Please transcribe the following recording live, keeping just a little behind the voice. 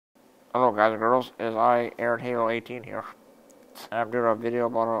Hello guys and girls, it is I, Aaron Halo 18 here, and I'm doing a video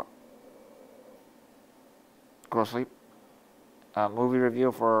about a go to sleep movie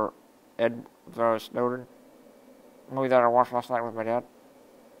review for Edward Snowden, movie that I watched last night with my dad.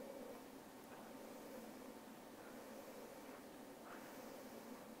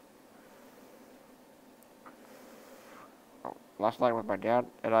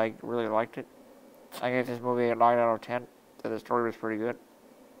 And I really liked it. I gave this movie a 9 out of 10, and the story was pretty good.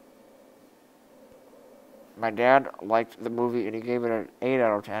 My dad liked the movie and he gave it an 8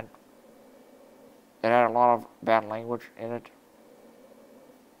 out of 10. It had a lot of bad language in it,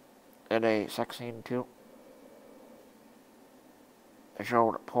 and a sex scene too. It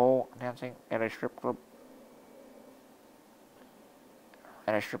showed pole dancing and a strip club.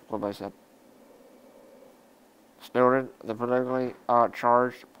 I said. Snowden, the politically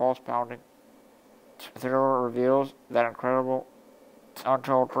charged, pulse-pounding thriller reveals that incredible,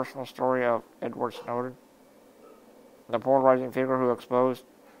 untold personal story of Edward Snowden, the polarizing figure who exposed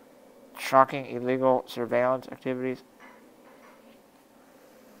shocking illegal surveillance activities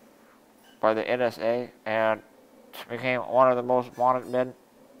by the NSA and became one of the most wanted men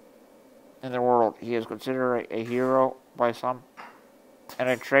in the world. He is considered a hero by some and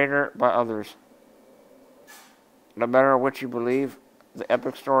a traitor by others. No matter which you believe, the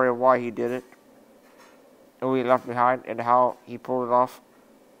epic story of why he did it, who he left behind, and how he pulled it off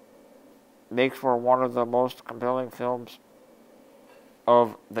makes for one of the most compelling films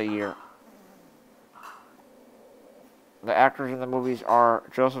of the year. The actors in the movies are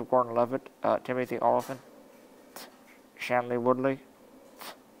Joseph Gordon-Levitt, Timothy Olyphant, Shailene Woodley,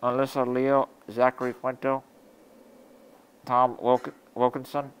 Alyssa Leo, Zachary Quinto, Tom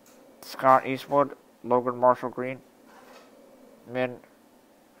Wilkinson, Scott Eastwood, Logan Marshall Green, Min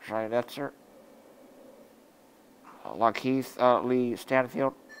Schnetzer, LaKeith Lee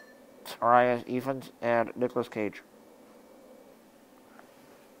Stanfield, Rhys Ifans, and Nicolas Cage.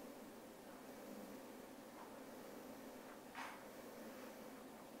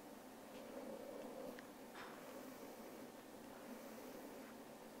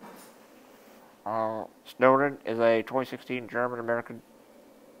 Snowden is a 2016 German-American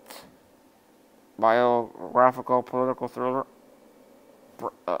biographical political thriller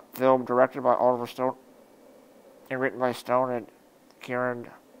film directed by Oliver Stone and written by Stone and Kieran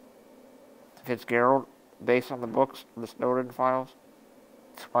Fitzgerald, based on the books The Snowden Files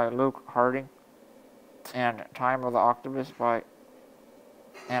by Luke Harding and Time of the Octopus by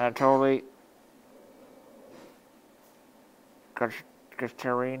Anatoly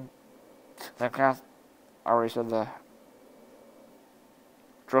Kashtarin. The cast, I already said the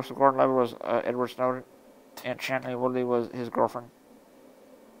Joseph Gordon-Levitt was Edward Snowden, and Shailene Woodley was his girlfriend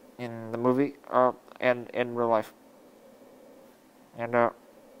in the movie and in real life. And the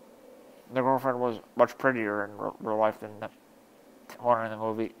girlfriend was much prettier in real life than the one in the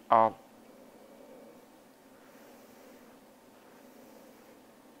movie.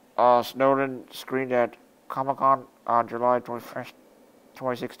 Snowden screened at Comic-Con on July 21st,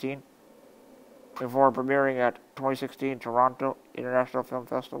 2016. Before premiering at 2016 Toronto International Film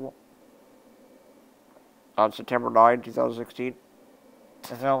Festival on September 9, 2016.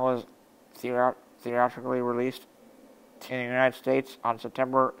 The film was theatrically released in the United States on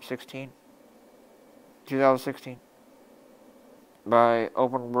September 16, 2016 by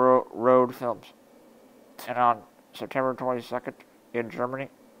Open Road Films, and on September 22nd in Germany.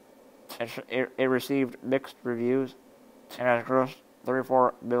 It received mixed reviews and has grossed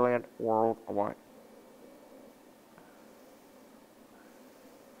 $34 billion worldwide.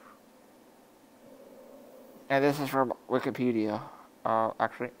 And this is from Wikipedia,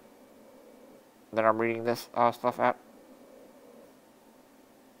 actually, that I'm reading this stuff at.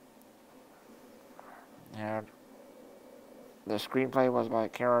 And the screenplay was by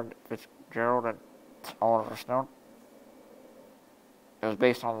Kieran Fitzgerald and Oliver Stone. It was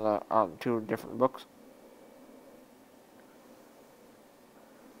based on the two different books.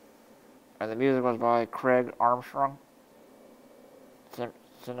 And the music was by Craig Armstrong.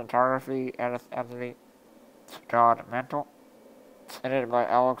 Cinematography, Anthony John Mantle. Edited by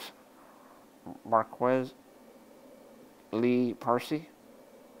Alex Marquez, Lee Parsi.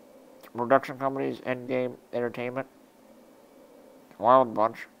 Production companies: Endgame Entertainment, Wild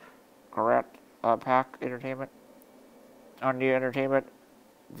Bunch, Karat Pack Entertainment, Undia Entertainment,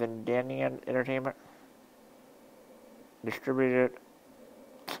 Vindanian Entertainment. Distributed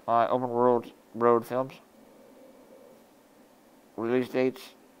by Open Road Films. Release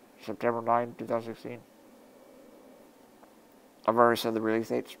dates: September 9, 2016. I've already said the release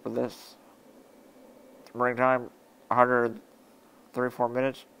dates for this. Running time: 134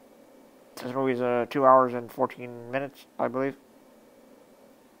 minutes. This movie's 2 hours and 14 minutes, I believe.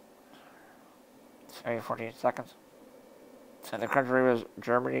 Maybe 14 seconds. And the country was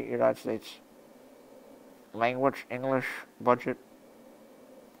Germany, United States. Language, English, budget,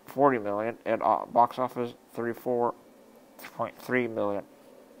 $40 million, and box office, $34.3 million.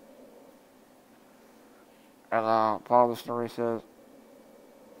 And the plot of the story says,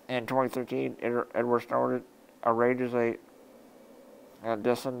 in 2013, Edward Snowden arranges a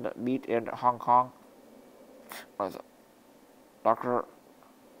clandestine meet in Hong Kong with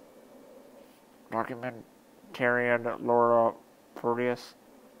documentarian Laura Porteous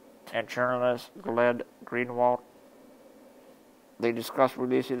and journalist Glenn Greenwald. They discussed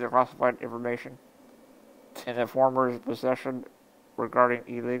releasing the classified information in the former's possession regarding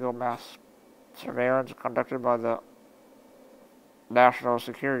illegal mass surveillance conducted by the National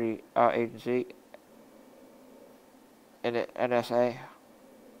Security Agency and the NSA.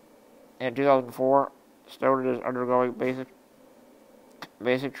 In 2004, Snowden is undergoing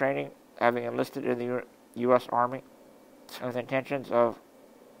basic training, having enlisted in the U.S. Army with intentions of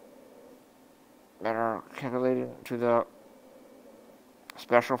calculating to the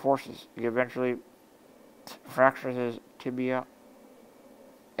Special Forces. He eventually fractures his tibia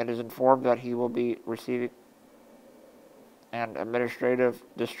and is informed that he will be receiving an administrative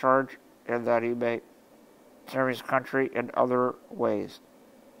discharge and that he may serve his country in other ways.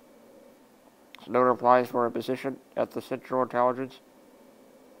 Snowden applies for a position at the Central Intelligence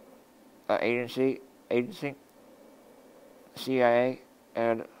Agency, CIA,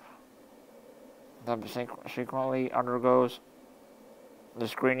 and subsequently undergoes the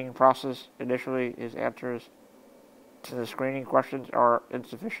screening process. Initially, his answers to the screening questions are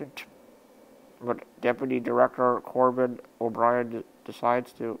insufficient, but Deputy Director Corbin O'Brien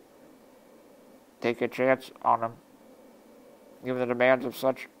decides to take a chance on him. Given the demands of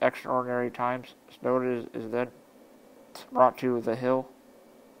such extraordinary times, Snowden is then brought to the Hill,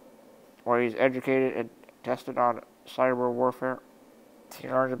 where he's educated and tested on cyber warfare. He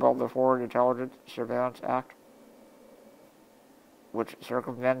learns about the Foreign Intelligence Surveillance Act, which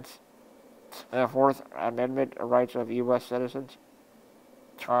circumvents the Fourth Amendment rights of U.S. citizens,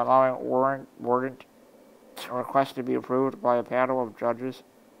 by allowing warrant to request to be approved by a panel of judges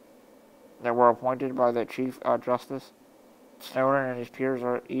that were appointed by the Chief Justice. Snowden and his peers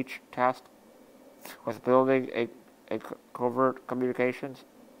are each tasked with building a covert communications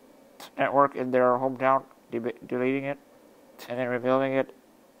network in their hometown, deleting it, and then rebuilding it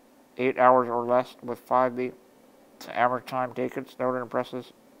 8 hours or less, with 5 being the average time taken. Snowden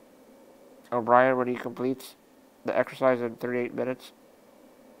impresses O'Brien when he completes the exercise in 38 minutes.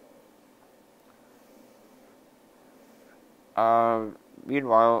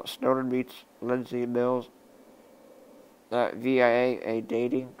 Meanwhile, Snowden meets Lindsay Mills via a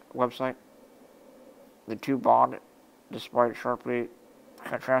dating website. The two bond despite sharply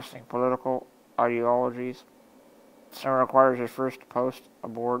contrasting political ideologies. Snowden acquires his first post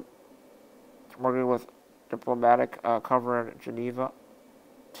aboard, working with diplomatic cover in Geneva.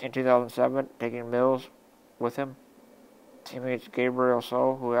 In 2007, taking Mills with him, he meets Gabriel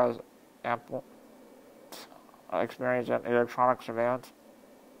So, who has ample experience in electronic surveillance.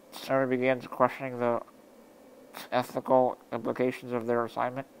 Snowden begins questioning the ethical implications of their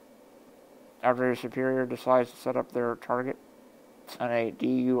assignment after his superior decides to set up their target on a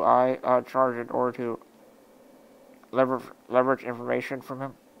DUI charge in order to leverage information from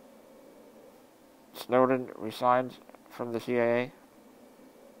him. Snowden resigns from the CIA.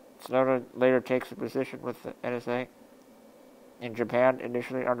 Snowden later takes a position with the NSA in Japan,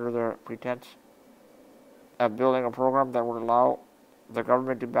 initially under the pretense of building a program that would allow the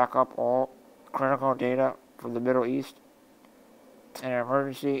government to back up all critical data from the Middle East. In an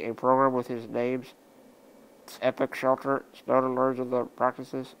emergency, a program with his name's Epic Shelter. Snowden learns of the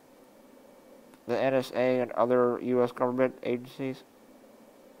practices the NSA and other U.S. government agencies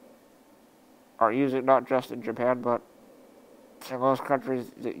are using, not just in Japan, but in most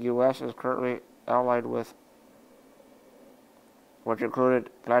countries the U.S. is currently allied with, which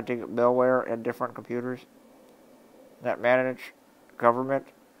included planting malware in different computers that manage government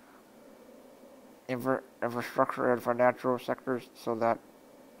infrastructure and financial sectors, so that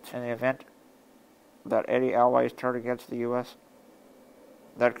in the event that any allies turn against the U.S.,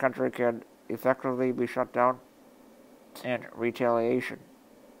 that country can effectively be shut down in retaliation.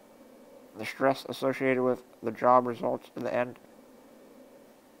 The stress associated with the job results in the end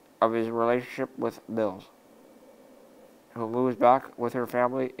of his relationship with Mills, who moves back with her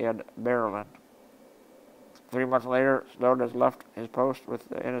family in Maryland. 3 months later, Snowden has left his post with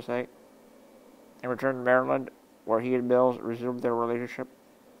the NSA and returned to Maryland, where he and Mills resumed their relationship.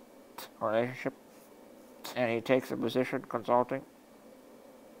 relationship, and he takes a position consulting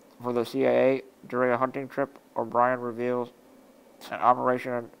for the CIA. During a hunting trip, O'Brien reveals an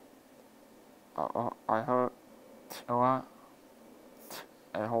operation in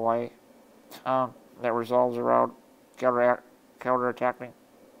Hawaii that resolves around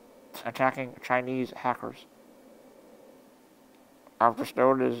attacking Chinese hackers. After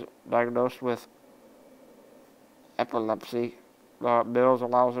Snowden is diagnosed with epilepsy, Mills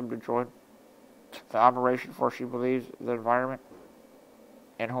allows him to join the operation, for she believes the environment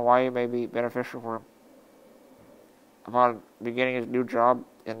in Hawaii may be beneficial for him. Upon beginning his new job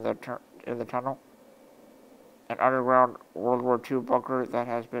in the tunnel, an underground World War II bunker that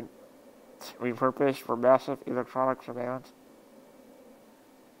has been repurposed for massive electronic surveillance,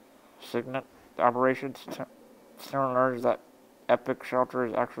 Signet operations, Snowden learns that Epic Shelter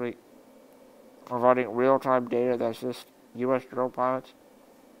is actually providing real-time data that assists U.S. drone pilots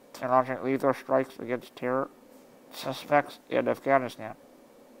in launching lethal strikes against terror suspects in Afghanistan.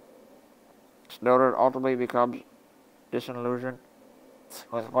 Snowden ultimately becomes disillusioned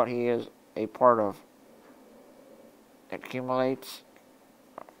with what he is a part of. It accumulates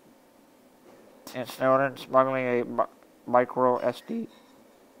in Snowden smuggling a micro SD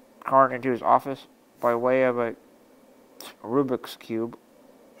card into his office by way of a Rubik's Cube,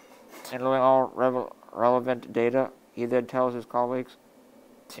 handling all relevant data. He then tells his colleagues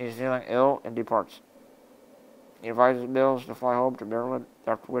he's feeling ill and departs. He advises Mills to fly home to Maryland,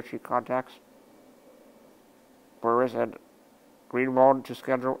 after which he contacts Rhys and Greenwald to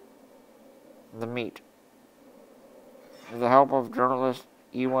schedule the meet. With the help of journalist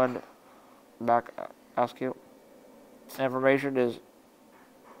Ewan McAskill, information is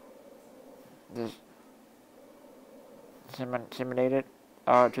disseminated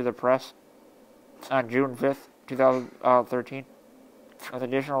to the press on June 5th, 2013, with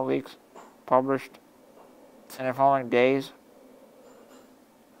additional leaks published in the following days.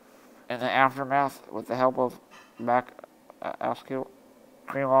 In the aftermath, with the help of McAskill,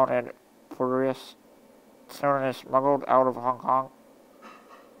 Greenwald, and Rhys, Snowden is smuggled out of Hong Kong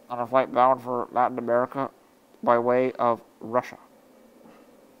on a flight bound for Latin America by way of Russia.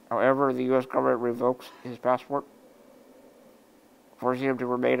 However, the U.S. government revokes his passport, forcing him to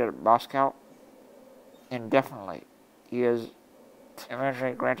remain in Moscow indefinitely. He is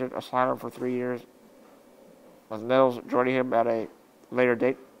eventually granted asylum for 3 years, with Mills joining him at a later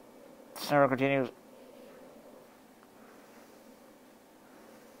date. Snowden continues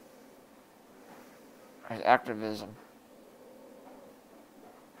his activism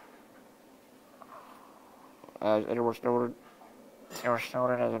as Edward Snowden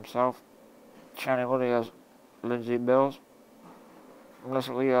as himself, Shailene as Lindsay Mills,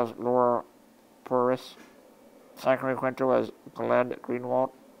 Melissa Lee as Laura Rhys, Zachary Quinto as Glenn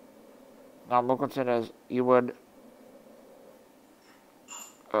Greenwald, Wilkinson as Eastwood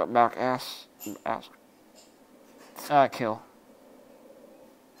Kill,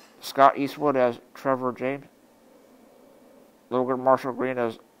 Scott Eastwood as Trevor James, Logan Marshall Green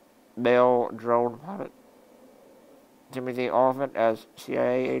as male drone pilot, Timothy Olyphant as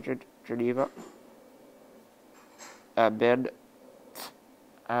CIA agent Geneva, Ben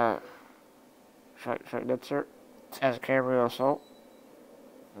Schnetzer as Cameo Assault,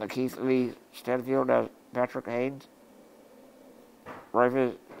 LaKeith Lee Stanfield as Patrick Haynes,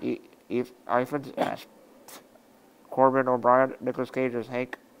 Rhys Ifans as Corbin O'Brien, Nicholas Cage as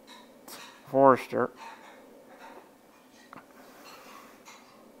Hank Forrester,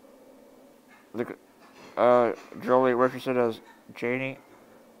 Jolie Richardson as Janie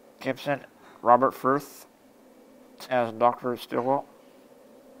Gibson, Robert Firth as Dr. Stillwell,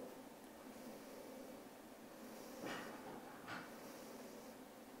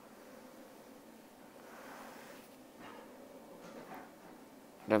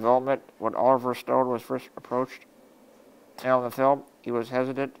 development. When Oliver Stone was first approached to film the film, he was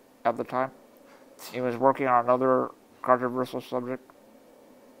hesitant at the time. He was working on another controversial subject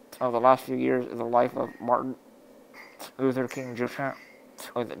of the last few years in the life of Martin Luther King Jr.,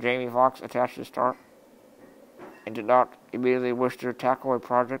 with Jamie Foxx attached to star, and did not immediately wish to tackle a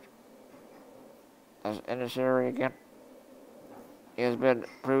project as necessary again. He has been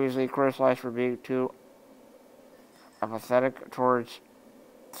previously criticized for being too apathetic towards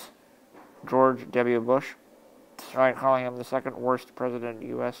George W. Bush, despite calling him the second worst president in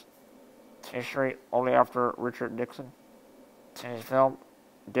U.S. history, only after Richard Nixon. In his film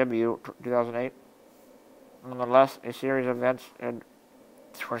debut, 2008, nonetheless, a series of events and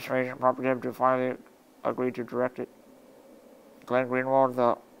persuasion prompted him to finally agree to direct it. Glenn Greenwald,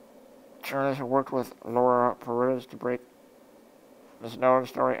 the journalist who worked with Laura Perez to break the Snowden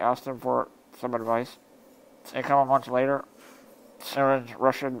story, asked him for some advice. A couple months later, Snowden's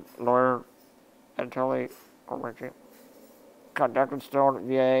Russian lawyer, Anatoly Kormichin, contacted Snowden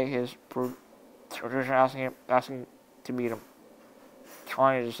via his producer asking to meet him,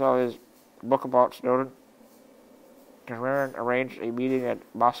 trying to sell his book about Snowden. Kormichin arranged a meeting at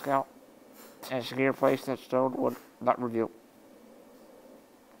Moscow in a secure place that Snowden would not reveal.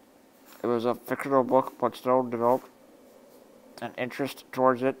 It was a fictional book, but Snowden developed an interest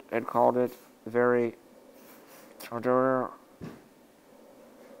towards it and called it very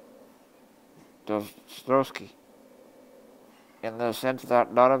Dostoevsky, in the sense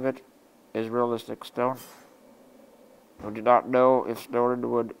that none of it is realistic. Stone, who did not know if Snowden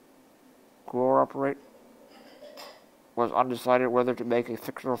would cooperate, was undecided whether to make a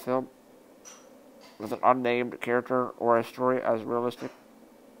fictional film with an unnamed character or a story as realistic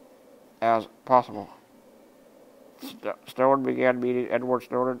as possible. Snowden began meeting Edward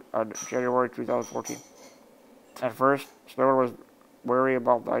Snowden on January 2014. At first, Snowden was wary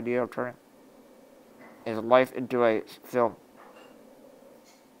about the idea of turning his life into a film.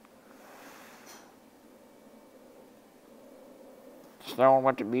 Snowden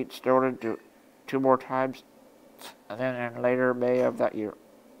went to meet Snowden two more times, and then in later May of that year,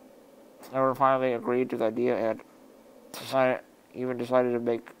 Snowden finally agreed to the idea and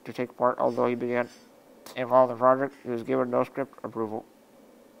decided to take part. Although he began involved in the project, he was given no script approval,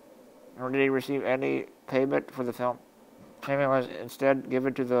 nor did he receive any payment for the film. Payment was instead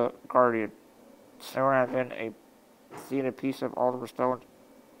given to the Guardian. Snowden had seen a piece of Oliver Stone's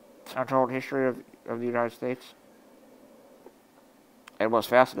untold history of the United States and was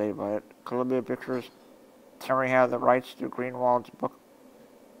fascinated by it. Columbia Pictures Zachary had the rights to Greenwald's book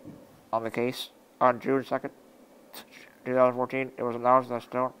on the case. On June 2nd, 2014, it was announced that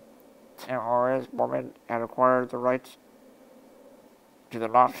Stone and Horace Mormon had acquired the rights to the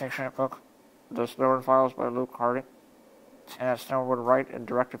non-fiction book, The Snowden Files by Luke Harding, and that Stone would write and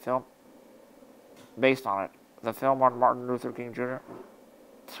direct a film based on it. The film on Martin Luther King Jr.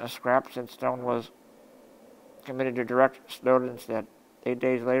 was scrapped since Stone was committed to direct Snowden instead. 8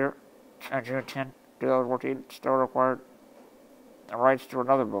 days later, on June 10, 2014, Stone acquired the rights to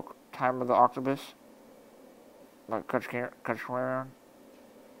another book, Time of the Octopus, by Kutchwaran.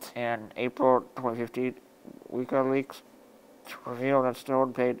 In April 2015, WikiLeaks revealed that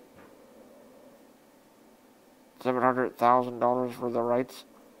Stone paid $700,000 for the rights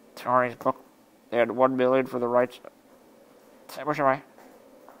to Harding's book. They had $1 million for the rights. Where am I?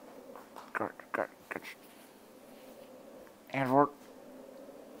 Good. And for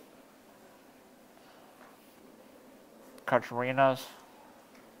Katrina's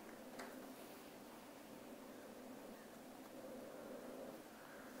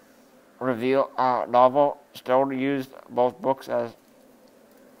novel, Stone used both books as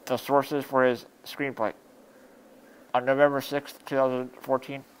the sources for his screenplay. On November 6,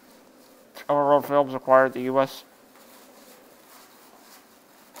 2014, Overworld Films acquired the U.S.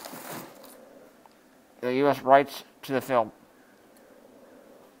 rights to the film,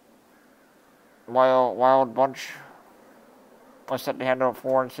 while Wild Bunch was set to handle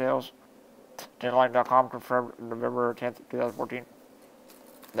foreign sales. Deadline.com confirmed November 10th, 2014.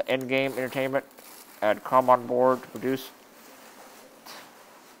 The Endgame Entertainment had come on board to produce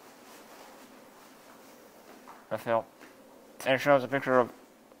the film. And it shows a picture of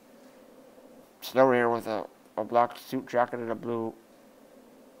Snow here with a black suit jacket and a blue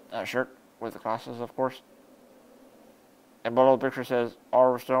shirt with the glasses, of course. And below the picture says,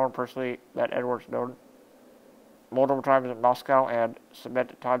 Oliver Stone personally met Edward Snowden multiple times in Moscow and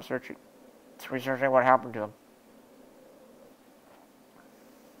spent time researching what happened to him.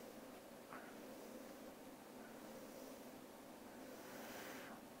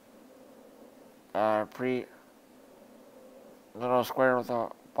 Little square with a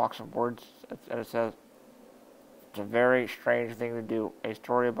box of words, and it says, it's a very strange thing to do. A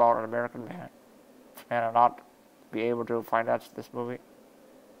story about an American man. This man will not be able to finance this movie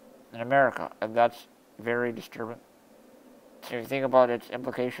in America, and that's very disturbing. So if you think about its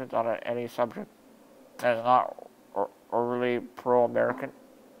implications on any subject that is not overly pro-American,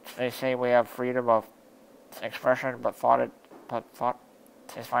 they say we have freedom of expression, but thought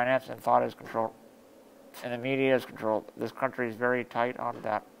is financed and thought is controlled. And the media is controlled. This country is very tight on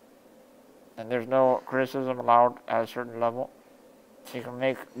that. And there's no criticism allowed at a certain level. So you can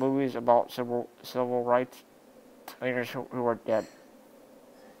make movies about civil rights leaders who are dead.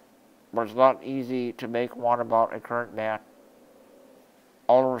 But it's not easy to make one about a current man.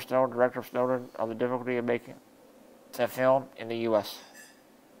 Oliver Stone, director of Snowden, of the difficulty of making a film in the U.S.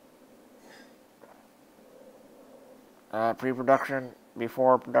 Pre-production,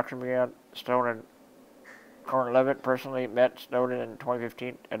 before production began, Stone and Colonel Levitt personally met Snowden in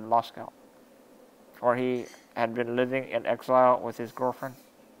 2015 in Moscow, where he had been living in exile with his girlfriend,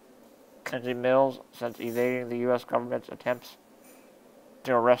 Kenzie Mills, since evading the U.S. government's attempts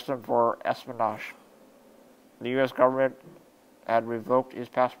to arrest him for espionage. The U.S. government had revoked his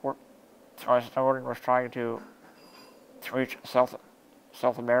passport, so Snowden was trying to reach South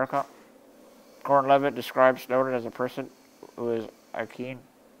America. Colonel Levitt described Snowden as a person who is a keen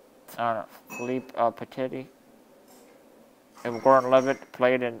on Philippe Petit, whom Gordon Levitt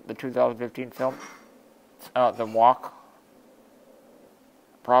played in the 2015 film The Walk.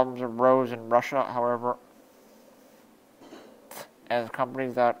 Problems arose in Russia, however, as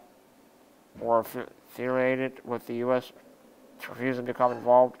companies that were affiliated with the U.S. refused to become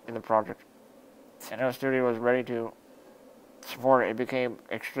involved in the project. And no studio was ready to support it. It became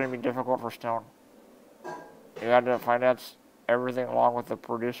extremely difficult for Stone. He had to finance everything along with the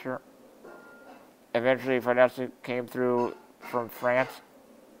producer. Eventually, financing came through from France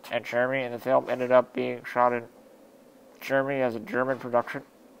and Germany, and the film ended up being shot in Germany as a German production,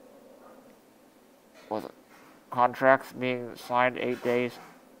 with contracts being signed 8 days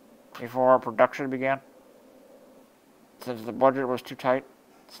before production began. Since the budget was too tight,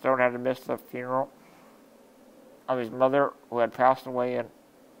 Stone had to miss the funeral of his mother, who had passed away in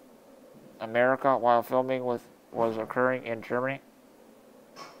America while filming was occurring in Germany.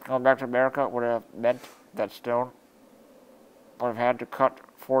 Going back to America would have meant that Stone would have had to cut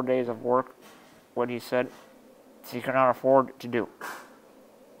 4 days of work, what he said he could not afford to do.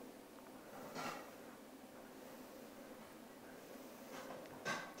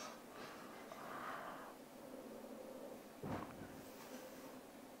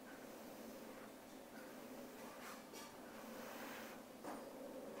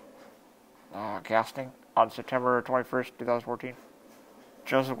 Casting on September 21st, 2014.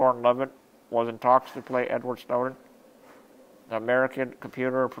 Joseph Gordon-Levitt was in talks to play Edward Snowden, the American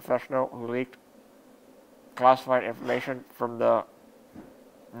computer professional who leaked classified information from the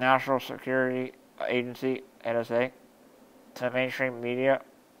National Security Agency, NSA, to the mainstream media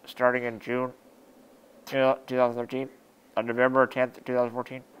starting in June 2013. On November 10th,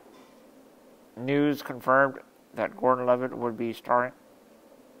 2014, news confirmed that Gordon-Levitt would be starring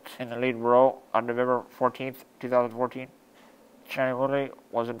in the lead role on November 14th, 2014. Shailene Woodley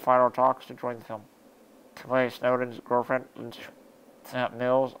was in final talks to join the film to play Snowden's girlfriend,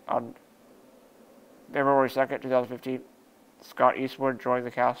 Mills. On February 2nd, 2015, Scott Eastwood joined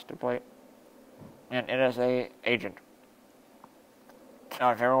the cast to play an NSA agent.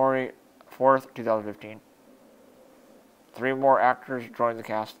 On February 4th, 2015, 3 more actors joined the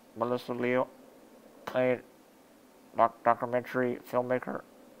cast. Melissa Leo played documentary filmmaker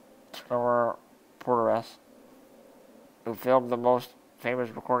Laura Porteres, who filmed the most famous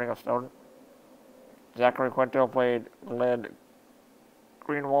recording of Snowden. Zachary Quinto played Glenn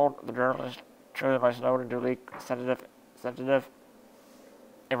Greenwald, the journalist chosen by Snowden to leak sensitive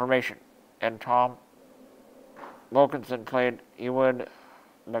information. And Tom Wilkinson played Ewan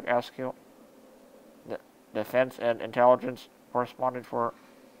McAskill, the defense and intelligence correspondent for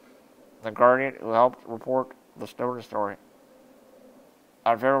The Guardian, who helped report the Snowden story.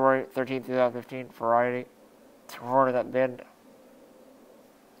 On February 13, 2015, Variety reported that Ben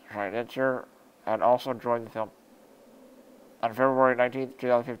Schnetzer had also joined the film. On February 19,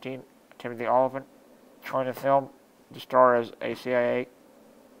 2015, Timothy Olyphant joined the film to star as a CIA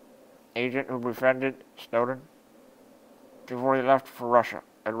agent who befriended Snowden before he left for Russia,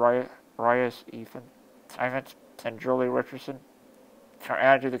 and Rhys, Ifans, and Julie Richardson were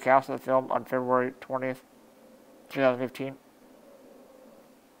added to the cast of the film on February 20th, 2015.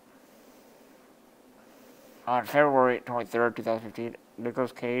 On February 23rd, 2015,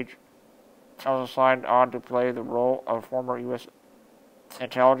 Nicolas Cage was signed on to play the role of a former U.S.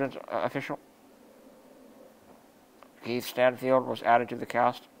 intelligence official. Keith Stanfield was added to the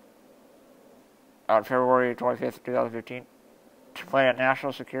cast on February 25th, 2015, to play a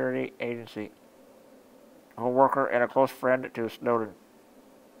national security agency co-worker and a close friend to Snowden.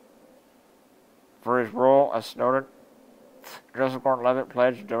 For his role as Snowden, Joseph Gordon-Levitt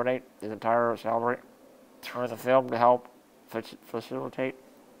pledged to donate his entire salary for the film to help facilitate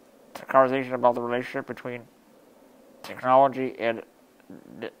the conversation about the relationship between technology and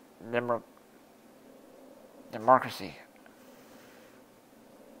democracy.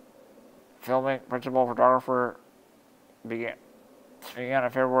 Filming principal photographer began on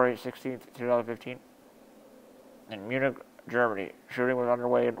February 16th, 2015 in Munich, Germany. Shooting was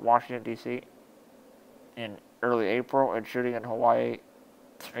underway in Washington, D.C. in early April, and shooting in Hawaii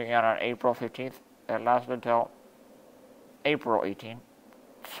began on April 15th and lasted until April 18.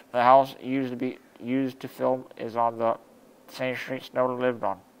 The house used to film is on the same street Snowden lived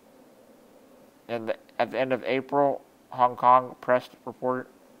on. At the end of April, Hong Kong press reported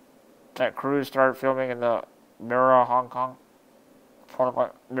that crews started filming in the Mirror, Hong Kong.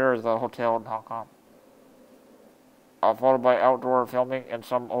 Mirror is the hotel in Hong Kong. Followed by outdoor filming in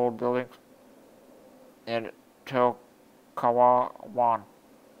some old buildings in To Kawa Wan.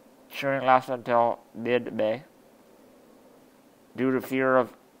 Shooting lasted until mid-May. Due to fear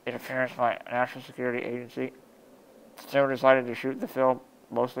of interference by a national security agency, Snowden decided to shoot the film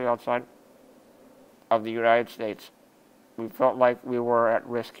mostly outside of the United States. We felt like we were at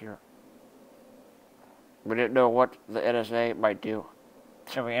risk here. We didn't know what the NSA might do.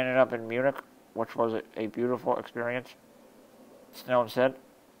 So we ended up in Munich, which was a beautiful experience, Snowden said,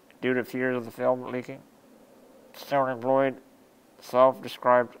 due to fears of the film leaking. Snowden employed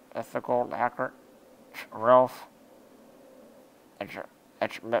self-described ethical hacker Ralph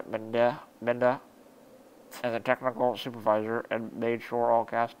Menda as a technical supervisor and made sure all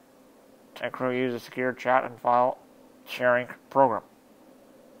cast and crew used a secure chat and file sharing program.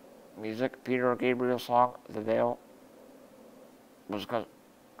 Music: Peter Gabriel's song "The Veil" was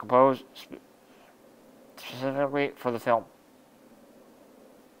composed specifically for the film.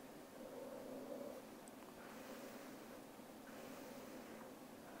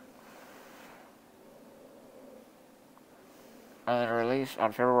 And then released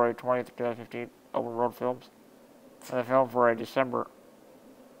on February 20th, 2015, Open Road Films, for the film for a December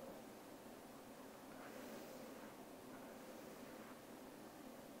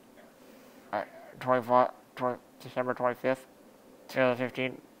December 25th,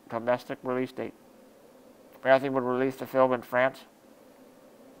 2015, domestic release date. Matthew would release the film in France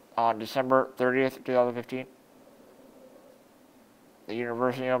on December 30th, 2015. The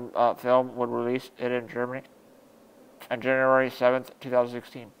Universum film would release it in Germany on January 7th,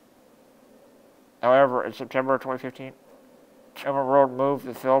 2016. However, in September 2015, Open Road moved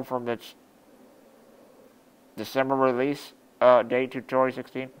the film from its December release date to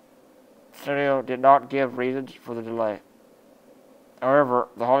 2016. The studio did not give reasons for the delay. However,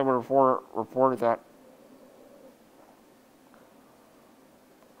 the Hollywood Reporter reported that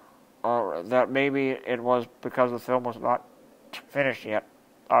maybe it was because the film was not finished yet.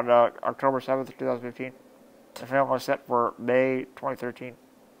 On October 7th, 2015, the film was set for May 2013,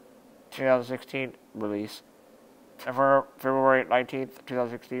 2016 release. And for February 19th,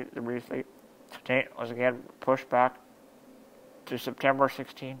 2016, the release date was again pushed back to September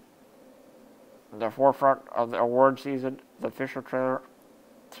 16. In the forefront of the award season, the official trailer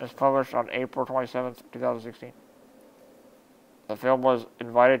was published on April 27th, 2016. The film was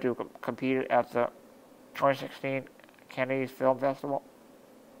invited to compete at the 2016 Cannes Film Festival.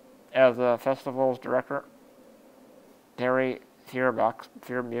 As the festival's director, Terry Thiermux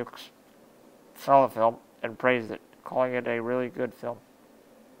saw the film and praised it, calling it a really good film,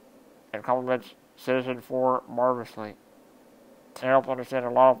 and compliments Citizen4 marvelously. To help understand a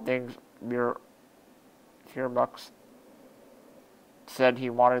lot of things, Thiermux said he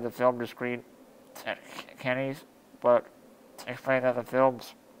wanted the film to screen at Cannes, but explained that the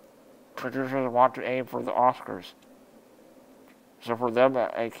film's producers want to aim for the Oscars. So for them,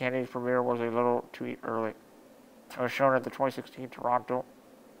 a Cannes premiere was a little too early. It was shown at the 2016 Toronto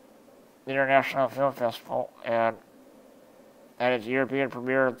International Film Festival and at its European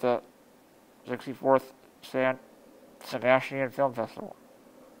premiere at the 64th San Sebastian Film Festival.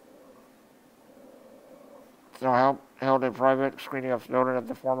 So held a private screening of Snowden at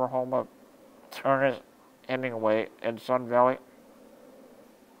the former home of Ernest Hemingway in Sun Valley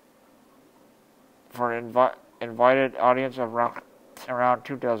for an invited audience of around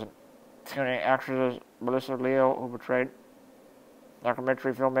 2 dozen, including actresses Melissa Leo, who portrayed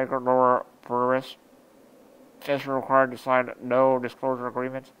documentary filmmaker Laura Perez. Just were required to sign no disclosure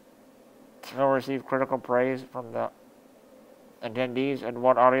agreements. The film received critical praise from the attendees, and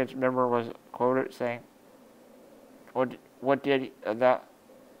one audience member was quoted saying, What did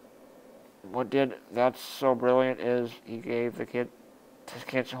that's so brilliant is he gave his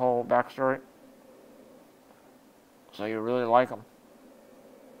kid's whole backstory. So you really like him.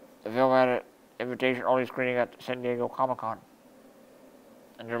 The film had an invitation-only screening at San Diego Comic-Con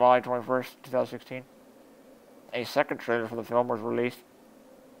on July 21st, 2016. A second trailer for the film was released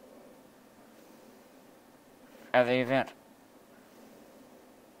at the event.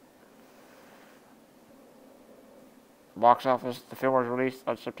 Box office, the film was released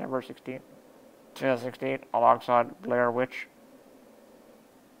on September 16, 2016, alongside Blair Witch,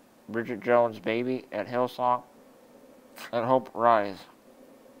 Bridget Jones' Baby, and Hillsong, and Hope Rise.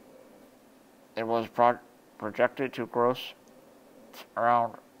 It was projected to gross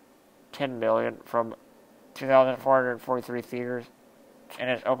around $10 million from 2,443 theaters in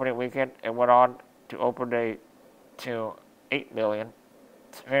its opening weekend. It went on to open to $8 million,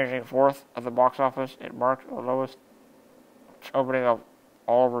 finishing fourth at the box office. It marked the lowest opening of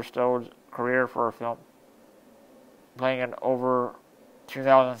Oliver Stone's career for a film, playing in over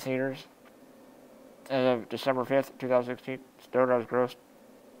 2,000 theaters. As of December 5th, 2016, Snowden has grossed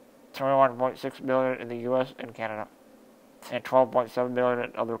 $21.6 million in the U.S. and Canada, and $12.7 million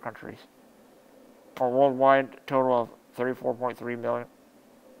in other countries, for a worldwide total of $34.3 million,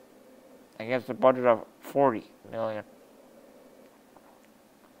 against a budget of $40 million.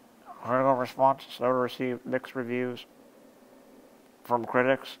 Critical response: Snowden received mixed reviews from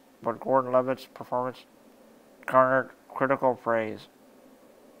critics, but Gordon Levitt's performance garnered critical praise.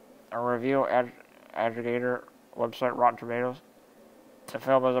 A review aggregator website, Rotten Tomatoes, the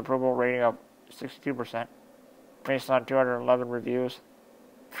film has an approval rating of 62%, based on 211 reviews,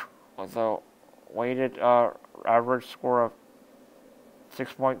 with a weighted average score of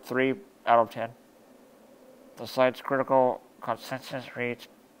 6.3 out of 10. The site's critical consensus reads: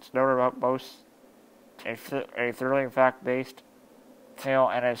 Snowden boasts a thrilling fact-based tale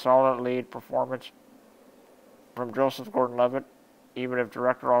and a solid lead performance from Joseph Gordon-Levitt, even if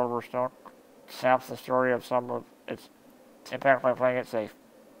director Oliver Stone saps the story of some of its impact by playing it safe.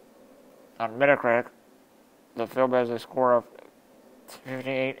 On Metacritic, the film has a score of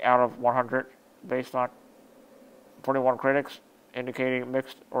 58 out of 100 based on 41 critics, indicating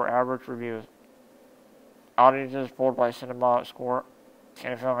mixed or average reviews. Audiences polled by Cinema Score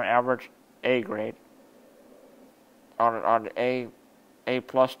gave the film an average A grade on A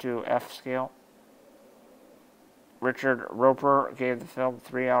plus to F scale. Richard Roper gave the film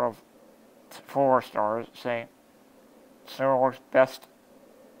 3 out of 4 stars, saying Snowden works best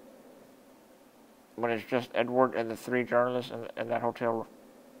when it's just Edward and the 3 journalists in that hotel room,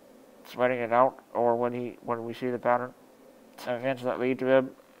 sweating it out, or when we see the pattern, some events that lead to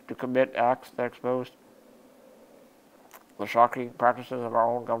him to commit acts that expose the shocking practices of our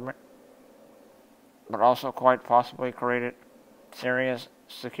own government, but also quite possibly created serious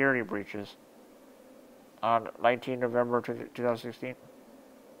security breaches. On 19 November 2016,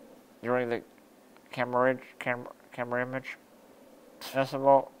 during the camera image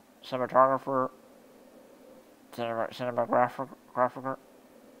festival, cinematographer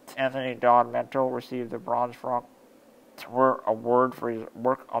Anthony Don Mento received the Bronze Frog Award for his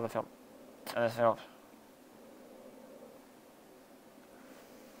work on the film.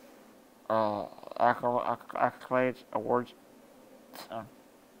 Accolades, awards,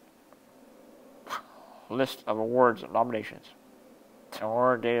 list of awards and nominations.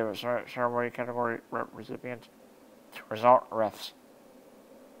 Award date of ceremony, category recipients, result refs.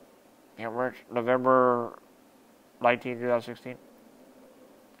 November 19, 2016.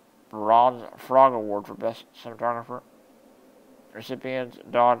 Bronze Frog Award for Best Cinematographer. Recipients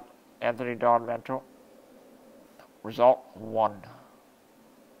Anthony Don Mento. Result 1.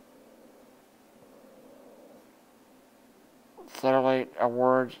 Satellite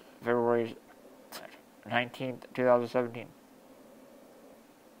Awards, February 19th, 2017.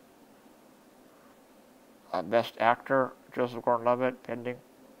 Best Actor, Joseph Gordon-Levitt, pending.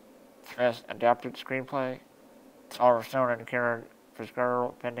 Best Adapted Screenplay, Oliver Stone and Karen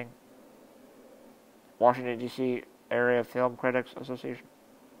Fitzgerald, pending. Washington, D.C. Area Film Critics Association.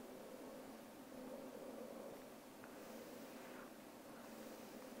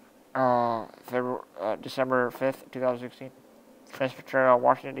 December 5th, 2016. Best Portrayal,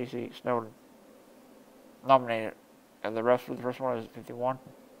 Washington, D.C., Snowden. Nominated. And the rest for the first one is 51.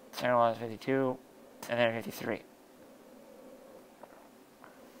 Second one is 52. And then 53.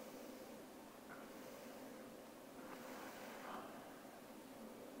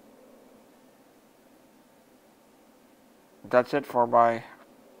 That's it for my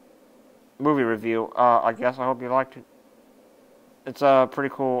movie review. I guess I hope you liked it. It's a pretty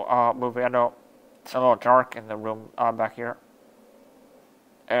cool movie. I know it's a little dark in the room back here.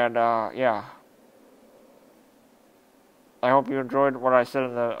 And yeah. I hope you enjoyed what I said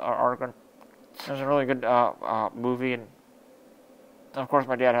in the article. It was a really good movie, and of course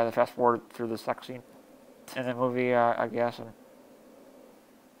my dad had to fast forward through the sex scene in the movie, I guess, and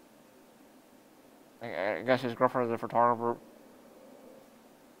I guess his girlfriend is a photographer.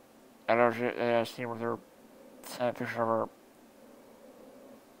 I don't know if she had a scene with her, a picture of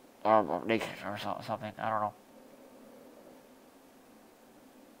her naked or something, I don't know.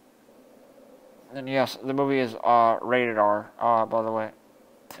 And yes, the movie is rated R, by the way.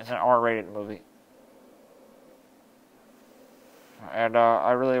 It's an R-rated movie. And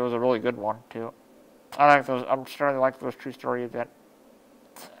it was a really good one, too. I like those. I'm starting to like those true story event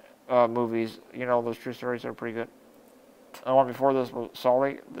movies. You know, those true stories are pretty good. The one before this was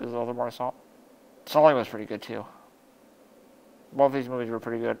Sully. This is the other one I saw. Sully was pretty good too. Both these movies were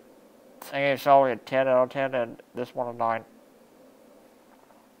pretty good. I gave Sully a 10 out of 10 and this one a 9.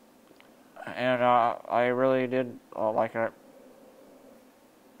 And I really did like it.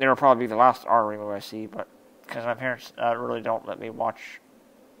 It'll probably be the last R-rated movie I see, but because my parents really don't let me watch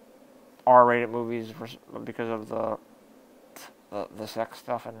R-rated movies because of the sex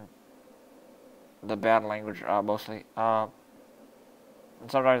stuff and the bad language mostly, and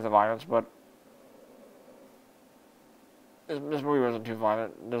sometimes the violence. But this movie wasn't too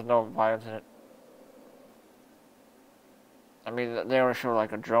violent. There's no violence in it. I mean, they always show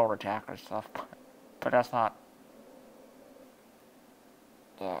like a drone attack and stuff, but that's not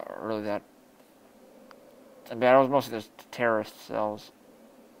really that bad. It was mostly the terrorist cells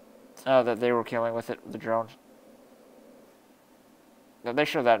that they were killing with the drones. They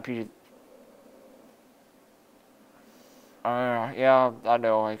show that in PG. Yeah, I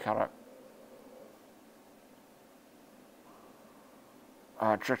know. I kind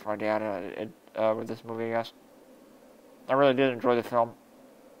of tricked my dad with this movie, I guess. I really did enjoy the film.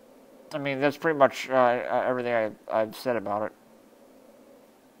 I mean, that's pretty much everything I've said about it.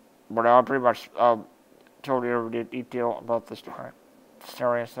 But I pretty much told you every detail about the story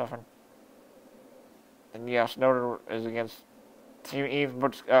and stuff. And yeah, Snowden is against. He even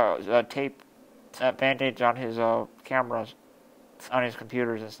puts tape, band-aids on his cameras, on his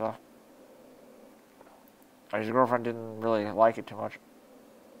computers and stuff. His girlfriend didn't really like it too much.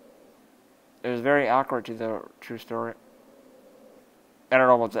 It was very accurate to the true story. I don't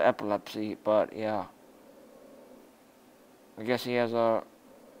know about the epilepsy, but yeah. I guess he has a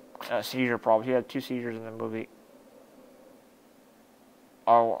seizure problem. He had 2 seizures in the movie.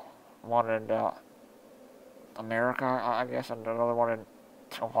 Oh, one in America, I guess, and another one in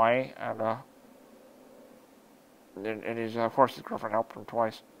Hawaii. And his, of course, his girlfriend helped him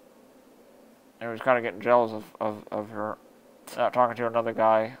twice. And he was kind of getting jealous of her. Talking to another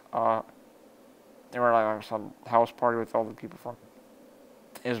guy. They were like some house party with all the people from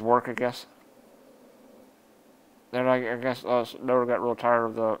his work, I guess. Then I guess Snowden got real tired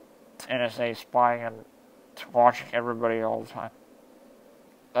of the NSA spying and watching everybody all the time.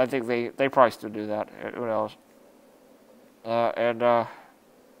 I think they probably still do that. Who knows? I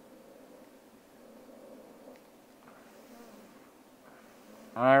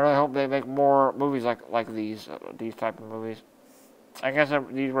really hope they make more movies like these type of movies. I guess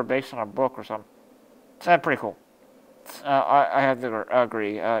these were based on a book or something. That's pretty cool. I have to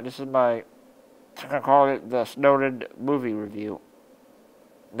agree. This is I'm gonna call it the Snowden movie review.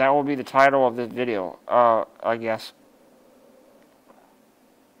 That will be the title of this video, I guess.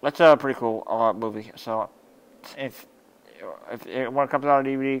 That's a pretty cool movie. So, if when it comes out on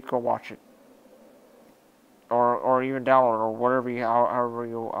DVD, go watch it, or even download it, or whatever however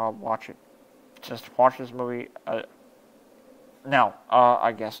you watch it. Just watch this movie. Now,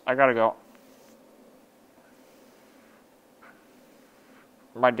 I guess I gotta go.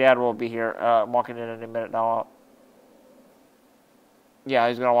 My dad will be here, walking in any minute now. Yeah,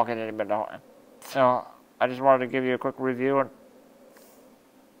 he's gonna walk in any minute now. So, I just wanted to give you a quick review,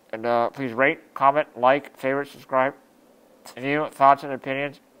 and please rate, comment, like, favorite, subscribe, review, thoughts, and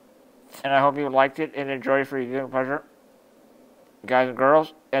opinions. And I hope you liked it and enjoyed it for your viewing pleasure, guys and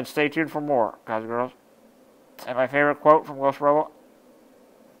girls. And stay tuned for more, guys and girls. And my favorite quote from Ghost Robot: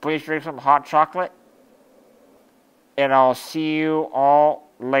 please drink some hot chocolate. And I'll see you all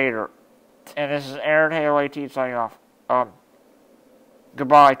later. And this is Aaron Hale AT signing off.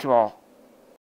 Goodbye to all.